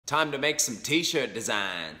Time to make some t-shirt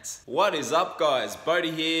designs. What is up guys?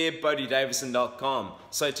 Bodie here, BodieDavison.com.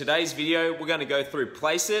 So today's video, we're gonna go through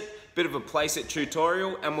Placeit, bit of a Placeit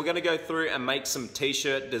tutorial, and we're gonna go through and make some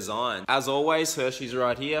t-shirt designs. As always, Hershey's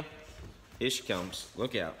right here. Here she comes,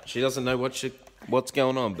 look out. She doesn't know what's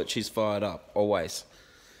going on, but she's fired up, always.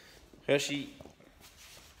 Hershey,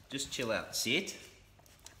 just chill out, sit,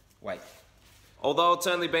 wait. Although it's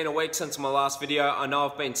only been a week since my last video, I know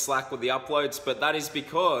I've been slack with the uploads, but that is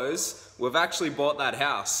because we've actually bought that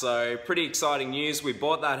house. So pretty exciting news, we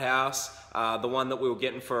bought that house, the one that we were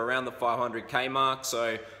getting for around the 500K mark.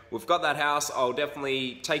 So we've got that house. I'll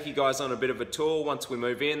definitely take you guys on a bit of a tour once we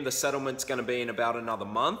move in. The settlement's gonna be in about another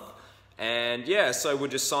month. And yeah, so we're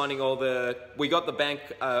just signing we got the bank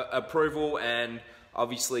approval and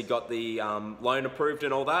obviously got the loan approved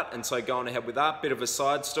and all that, and so going ahead with that. Bit of a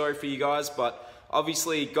side story for you guys, but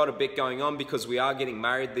obviously got a bit going on because we are getting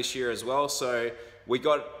married this year as well. So we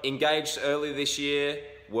got engaged early this year,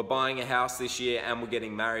 we're buying a house this year, and we're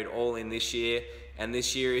getting married all in this year. And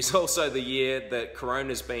this year is also the year that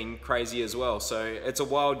Corona's been crazy as well. So it's a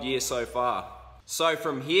wild year so far. So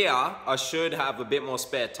from here, I should have a bit more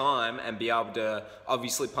spare time and be able to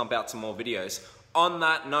obviously pump out some more videos. On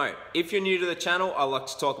that note, if you're new to the channel, I like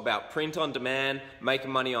to talk about print on demand,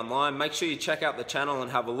 making money online. Make sure you check out the channel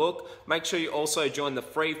and have a look. Make sure you also join the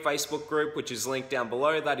free Facebook group, which is linked down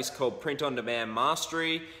below. That is called Print on Demand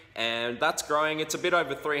Mastery, and that's growing. It's a bit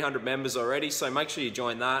over 300 members already, so make sure you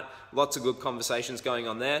join that. Lots of good conversations going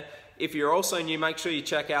on there. If you're also new, make sure you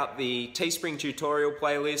check out the Teespring tutorial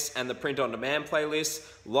playlist and the print on demand playlist.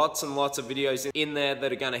 Lots and lots of videos in there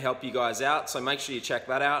that are going to help you guys out, so make sure you check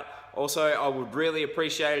that out. Also, I would really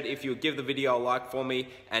appreciate it if you would give the video a like for me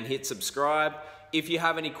and hit subscribe. If you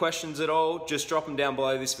have any questions at all, just drop them down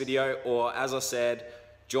below this video, or as I said,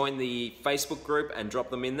 join the Facebook group and drop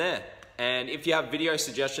them in there. And if you have video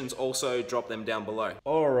suggestions, also drop them down below.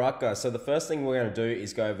 Alright guys, so the first thing we're going to do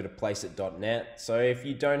is go over to Placeit.net. So if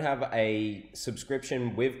you don't have a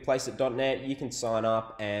subscription with Placeit.net, you can sign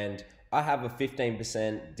up, and I have a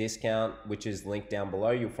 15% discount, which is linked down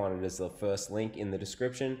below. You'll find it as the first link in the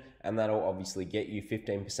description, and that'll obviously get you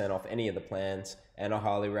 15% off any of the plans, and I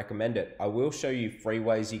highly recommend it. I will show you free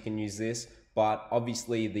ways you can use this, but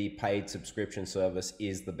obviously the paid subscription service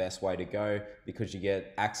is the best way to go because you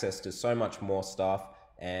get access to so much more stuff,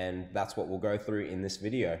 and that's what we'll go through in this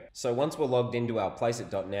video. So once we're logged into our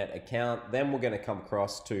Placeit.net account, then we're going to come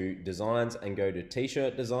across to designs and go to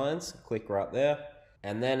TShirt Designs. Click right there.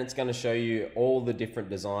 And then it's going to show you all the different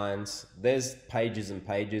designs. There's pages and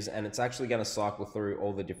pages, and it's actually going to cycle through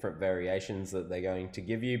all the different variations that they're going to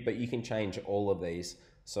give you, but you can change all of these.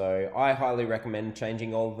 So I highly recommend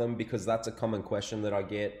changing all of them because that's a common question that I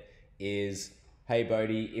get is, hey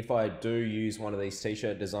Bodie, if I do use one of these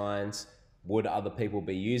t-shirt designs, would other people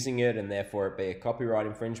be using it and therefore it be a copyright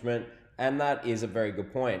infringement? And that is a very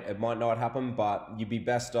good point. It might not happen, but you'd be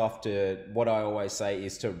best off to, what I always say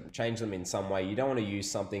is to change them in some way. You don't want to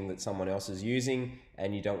use something that someone else is using,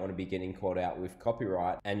 and you don't want to be getting caught out with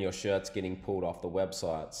copyright and your shirts getting pulled off the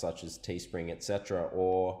website, such as Teespring, etc.,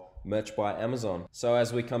 or merch by Amazon. So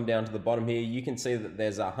as we come down to the bottom here, you can see that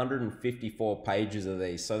there's 154 pages of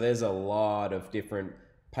these. So there's a lot of different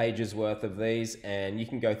pages worth of these, and you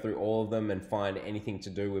can go through all of them and find anything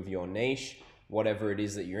to do with your niche, whatever it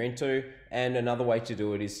is that you're into. And another way to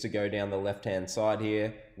do it is to go down the left hand side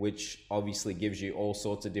here, which obviously gives you all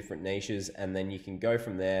sorts of different niches, and then you can go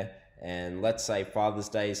from there. And let's say Father's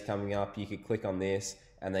Day is coming up, you could click on this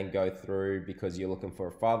and then go through because you're looking for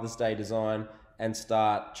a Father's Day design and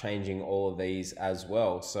start changing all of these as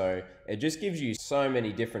well. So it just gives you so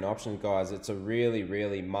many different options, guys. It's a really,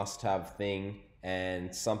 really must-have thing,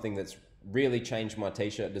 and something that's really changed my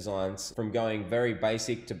t-shirt designs from going very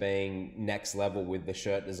basic to being next level with the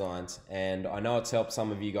shirt designs. And I know it's helped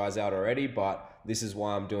some of you guys out already, but this is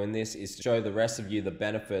why I'm doing this, is to show the rest of you the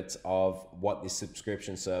benefits of what this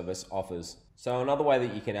subscription service offers. So another way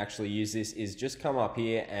that you can actually use this is just come up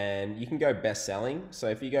here and you can go best selling. So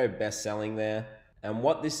if you go best selling there, and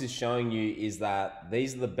what this is showing you is that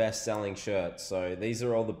these are the best selling shirts. So these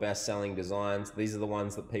are all the best selling designs. These are the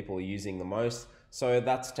ones that people are using the most. So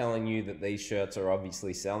that's telling you that these shirts are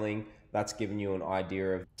obviously selling. That's giving you an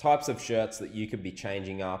idea of types of shirts that you could be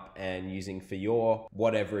changing up and using for your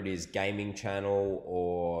whatever it is, gaming channel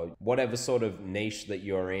or whatever sort of niche that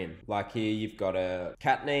you're in. Like here you've got a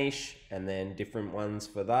cat niche and then different ones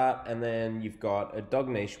for that, and then you've got a dog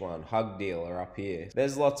niche one, Hug Dealer up here.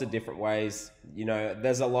 There's lots of different ways. You know,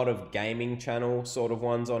 there's a lot of gaming channel sort of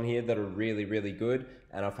ones on here that are really, really good.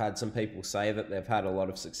 and I've had some people say that they've had a lot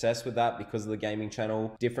of success with that because of the gaming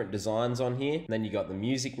channel. Different designs on here. And then you got the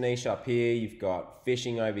music niche up here, you've got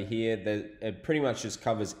fishing over here. It pretty much just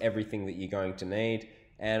covers everything that you're going to need.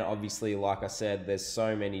 And obviously, like I said, there's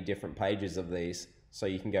so many different pages of these, so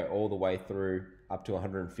you can go all the way through up to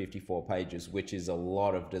 154 pages, which is a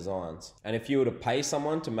lot of designs. And if you were to pay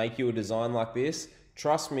someone to make you a design like this,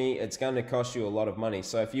 trust me, it's going to cost you a lot of money.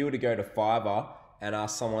 So if you were to go to Fiverr and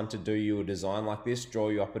ask someone to do you a design like this, draw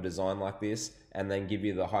you up a design like this, and then give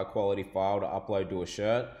you the high quality file to upload to a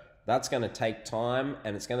shirt, that's going to take time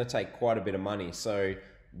and it's going to take quite a bit of money. So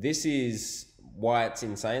this is why it's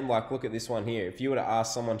insane. Like, look at this one here. If you were to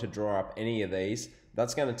ask someone to draw up any of these,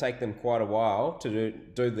 that's going to take them quite a while to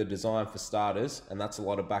do the design for starters, and that's a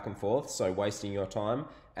lot of back and forth, so wasting your time.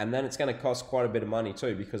 And then it's going to cost quite a bit of money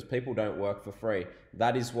too, because people don't work for free.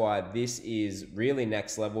 That is why this is really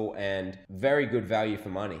next level and very good value for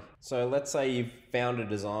money. So let's say you've found a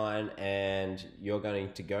design and you're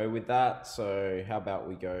going to go with that. So how about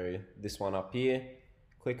we go this one up here,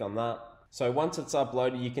 click on that. So once it's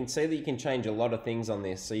uploaded, you can see that you can change a lot of things on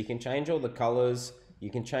this. So you can change all the colors, you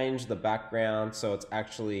can change the background so it's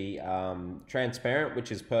actually transparent, which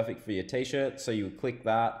is perfect for your t-shirt. So you would click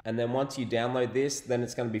that. And then once you download this, then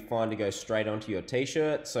it's going to be fine to go straight onto your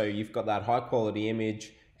t-shirt. So you've got that high quality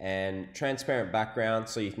image and transparent background,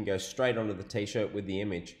 so you can go straight onto the t-shirt with the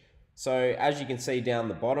image. So as you can see down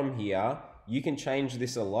the bottom here, you can change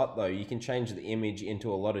this a lot though. You can change the image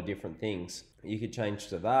into a lot of different things. You could change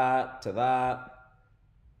to that, to that.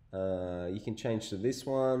 You can change to this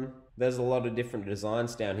one. There's a lot of different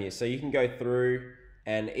designs down here. So you can go through,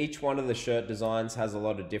 and each one of the shirt designs has a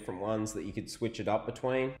lot of different ones that you could switch it up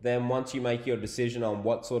between. Then once you make your decision on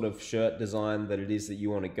what sort of shirt design that it is that you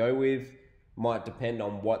want to go with, might depend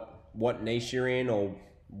on what niche you're in or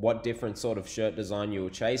what different sort of shirt design you were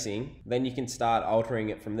chasing, then you can start altering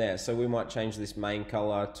it from there. So we might change this main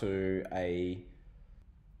color to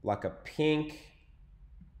like a pink,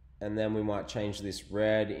 and then we might change this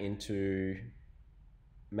red into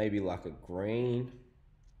maybe like a green.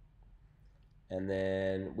 And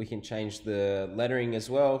then we can change the lettering as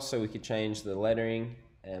well. So we could change the lettering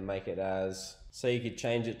and make it as, so you could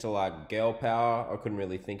change it to like girl power. I couldn't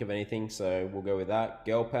really think of anything, so we'll go with that,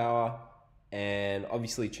 girl power. And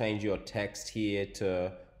obviously change your text here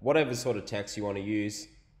to whatever sort of text you want to use.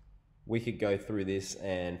 We could go through this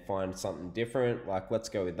and find something different, like let's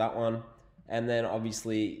go with that one. And then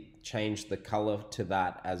obviously change the color to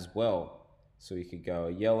that as well. So you could go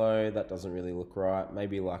a yellow, that doesn't really look right.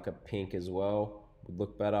 Maybe like a pink as well would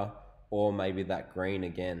look better, or maybe that green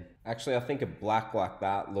again. Actually, I think a black like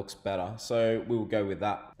that looks better, so we will go with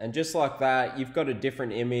that. And just like that, you've got a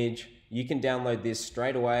different image. You can download this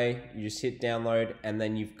straight away. You just hit download, and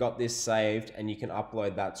then you've got this saved, and you can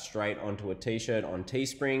upload that straight onto a t-shirt on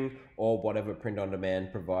Teespring or whatever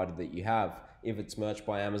print-on-demand provider that you have. If it's merch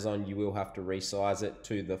by Amazon, you will have to resize it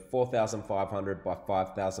to the 4,500 by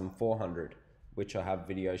 5,400, which I have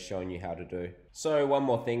videos showing you how to do. So one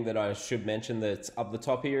more thing that I should mention that's up the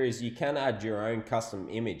top here is you can add your own custom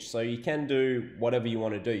image. So you can do whatever you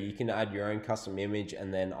want to do. You can add your own custom image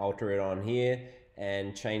and then alter it on here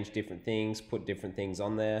and change different things, put different things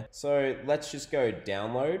on there. So let's just go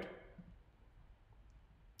download.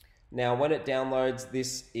 Now when it downloads,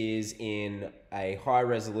 this is in a high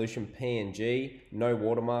resolution PNG, no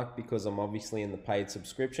watermark because I'm obviously in the paid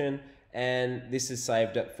subscription. And this is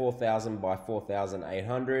saved at 4,000 by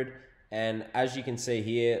 4,800. And as you can see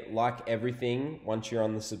here, like everything, once you're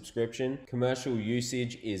on the subscription, commercial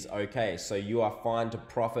usage is okay. So you are fine to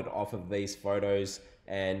profit off of these photos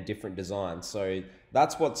and different designs. So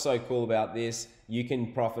that's what's so cool about this. You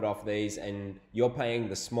can profit off these and you're paying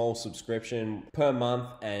the small subscription per month,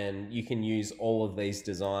 and you can use all of these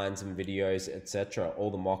designs and videos, etc.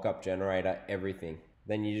 All the mock-up generator, everything.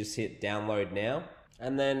 Then you just hit download now.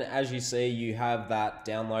 And then as you see, you have that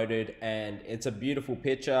downloaded, and it's a beautiful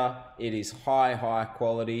picture. It is high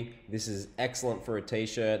quality. This is excellent for a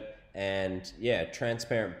t-shirt, and yeah,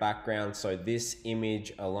 transparent background. So this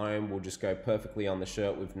image alone will just go perfectly on the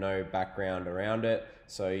shirt with no background around it.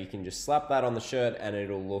 So you can just slap that on the shirt and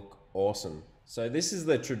it'll look awesome. So this is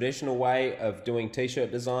the traditional way of doing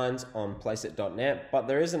t-shirt designs on Placeit.net, but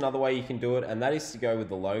there is another way you can do it, and that is to go with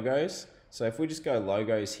the logos. So if we just go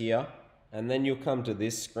logos here, and then you'll come to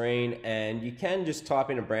this screen, and you can just type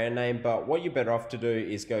in a brand name, but what you're better off to do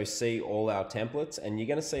is go see all our templates, and you're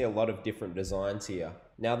gonna see a lot of different designs here.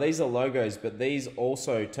 Now these are logos, but these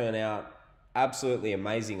also turn out absolutely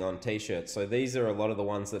amazing on t-shirts. So these are a lot of the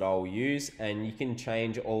ones that I'll use, and you can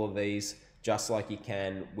change all of these just like you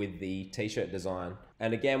can with the t-shirt design.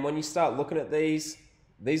 And again, when you start looking at these,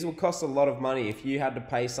 These would cost a lot of money. If you had to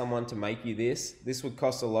pay someone to make you this would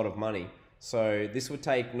cost a lot of money. So this would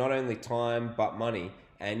take not only time, but money.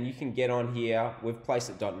 And you can get on here with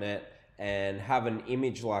Placeit.net and have an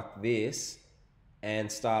image like this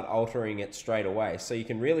and start altering it straight away. So you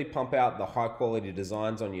can really pump out the high quality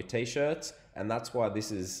designs on your t-shirts, and that's why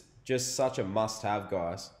this is just such a must-have,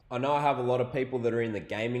 guys. I know I have a lot of people that are in the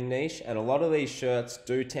gaming niche, and a lot of these shirts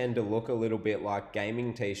do tend to look a little bit like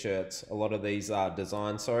gaming t-shirts. A lot of these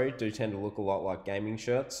designs, do tend to look a lot like gaming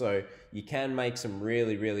shirts. So you can make some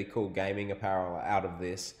really, really cool gaming apparel out of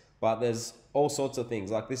this. But there's all sorts of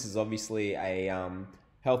things. Like this is obviously a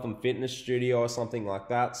health and fitness studio or something like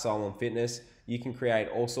that, Soul and Fitness. You can create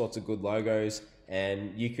all sorts of good logos,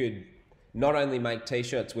 and you could not only make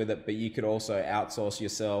t-shirts with it, but you could also outsource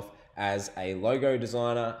yourself as a logo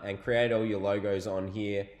designer and create all your logos on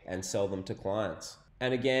here and sell them to clients.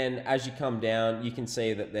 And again, as you come down, you can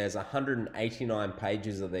see that there's 189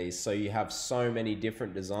 pages of these. So you have so many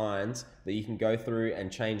different designs that you can go through and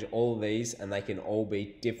change all of these, and they can all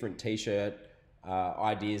be different t-shirt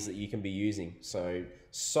ideas that you can be using.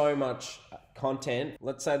 So much content.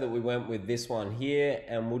 Let's say that we went with this one here,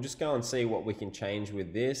 and we'll just go and see what we can change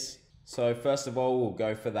with this. So first of all, we'll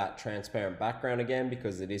go for that transparent background again,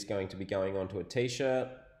 because it is going to be going onto a t-shirt.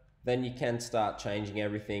 Then you can start changing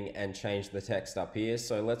everything and change the text up here.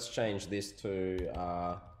 So let's change this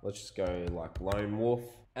to, let's just go like Lone Wolf.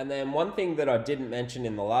 And then one thing that I didn't mention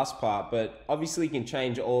in the last part, but obviously you can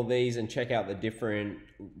change all of these and check out the different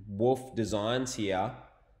wolf designs here.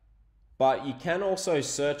 But you can also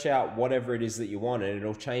search out whatever it is that you want, and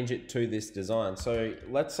it'll change it to this design. So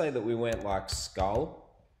let's say that we went like skull.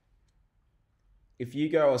 If you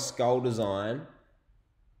go a skull design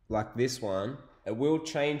like this one, it will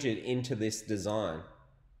change it into this design.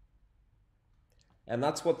 And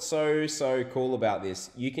that's what's so cool about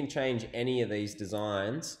this. You can change any of these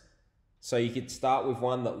designs. So you could start with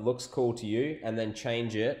one that looks cool to you and then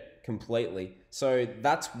change it completely. So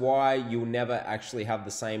that's why you'll never actually have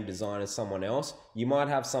the same design as someone else. You might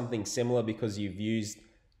have something similar because you've used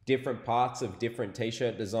different parts of different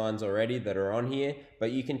t-shirt designs already that are on here,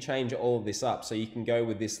 but you can change all of this up. So you can go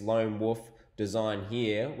with this Lone Wolf design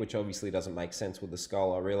here, which obviously doesn't make sense with the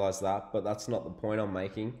skull, I realize that, but that's not the point I'm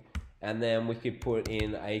making. And then we could put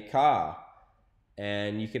in a car,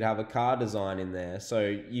 and you could have a car design in there. So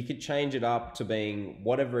you could change it up to being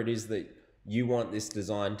whatever it is that you want this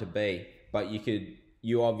design to be. But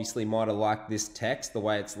you obviously might have liked this text, the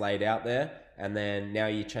way it's laid out there, and then now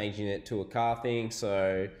you're changing it to a car thing.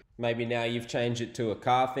 So maybe now you've changed it to a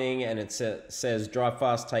car thing, and it says drive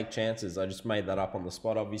fast, take chances. I just made that up on the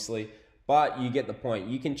spot, obviously, but you get the point.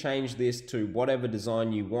 You can change this to whatever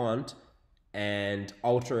design you want and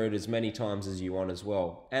alter it as many times as you want as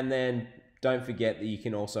well. And then don't forget that you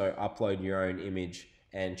can also upload your own image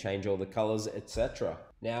and change all the colors, etc.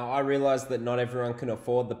 Now, I realize that not everyone can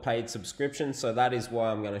afford the paid subscription, so that is why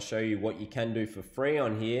I'm going to show you what you can do for free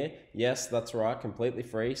on here. Yes, that's right, completely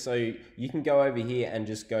free. So you can go over here and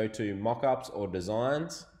just go to mockups or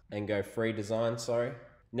designs and go free design,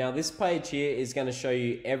 Now this page here is going to show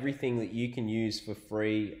you everything that you can use for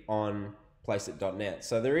free on Placeit.net.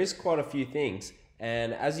 So there is quite a few things.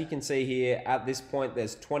 And as you can see here, at this point,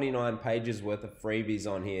 there's 29 pages worth of freebies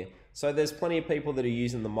on here. So there's plenty of people that are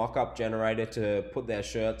using the mock-up generator to put their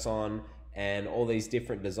shirts on and all these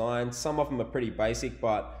different designs. Some of them are pretty basic,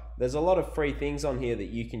 but there's a lot of free things on here that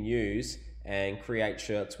you can use and create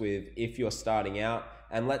shirts with if you're starting out.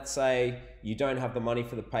 And let's say you don't have the money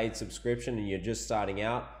for the paid subscription and you're just starting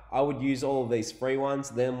out. I would use all of these free ones.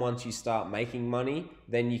 Then once you start making money,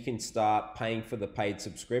 then you can start paying for the paid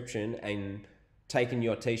subscription and taking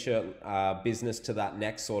your t-shirt business to that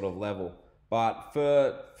next sort of level. But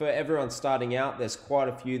for everyone starting out, there's quite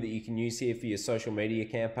a few that you can use here for your social media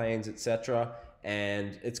campaigns, etc.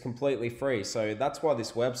 And it's completely free. So that's why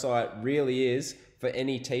this website really is, for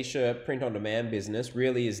any t-shirt print on demand business,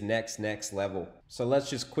 really is next level. So let's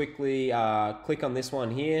just quickly click on this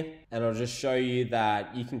one here, and I'll just show you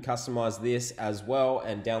that you can customize this as well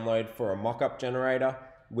and download for a mock-up generator,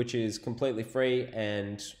 which is completely free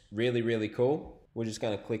and really cool. We're just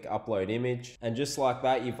going to click upload image, and just like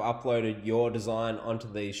that, you've uploaded your design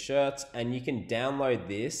onto these shirts, and you can download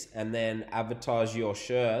this and then advertise your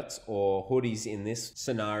shirts or hoodies in this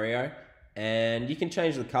scenario. And you can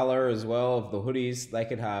change the color as well of the hoodies. They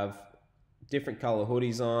could have different color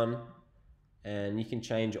hoodies on, and you can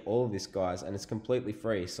change all of this, guys, and it's completely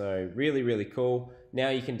free. So really cool. Now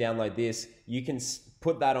you can download this. You can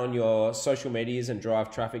put that on your social medias and drive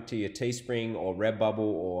traffic to your Teespring or Redbubble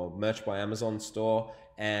or Merch by Amazon store,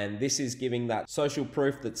 and this is giving that social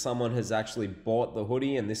proof that someone has actually bought the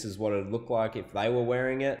hoodie, and this is what it would look like if they were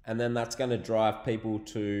wearing it. And then that's going to drive people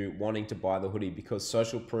to wanting to buy the hoodie, because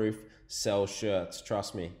social proof sells shirts,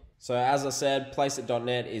 trust me. So as I said,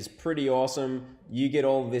 Placeit.net is pretty awesome. You get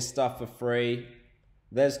all this stuff for free.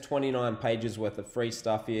 There's 29 pages worth of free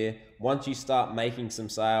stuff here. Once you start making some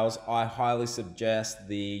sales, I highly suggest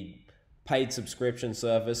the paid subscription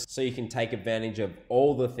service, so you can take advantage of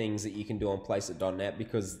all the things that you can do on Placeit.net,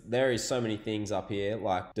 because there is so many things up here,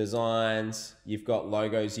 like designs, you've got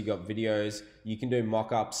logos, you've got videos. You can do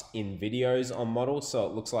mock-ups in videos on models, so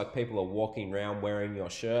it looks like people are walking around wearing your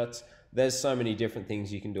shirts. There's so many different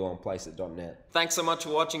things you can do on Placeit.net. Thanks so much for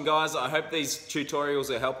watching, guys. I hope these tutorials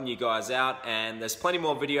are helping you guys out, and there's plenty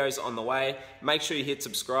more videos on the way. Make sure you hit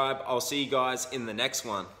subscribe. I'll see you guys in the next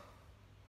one.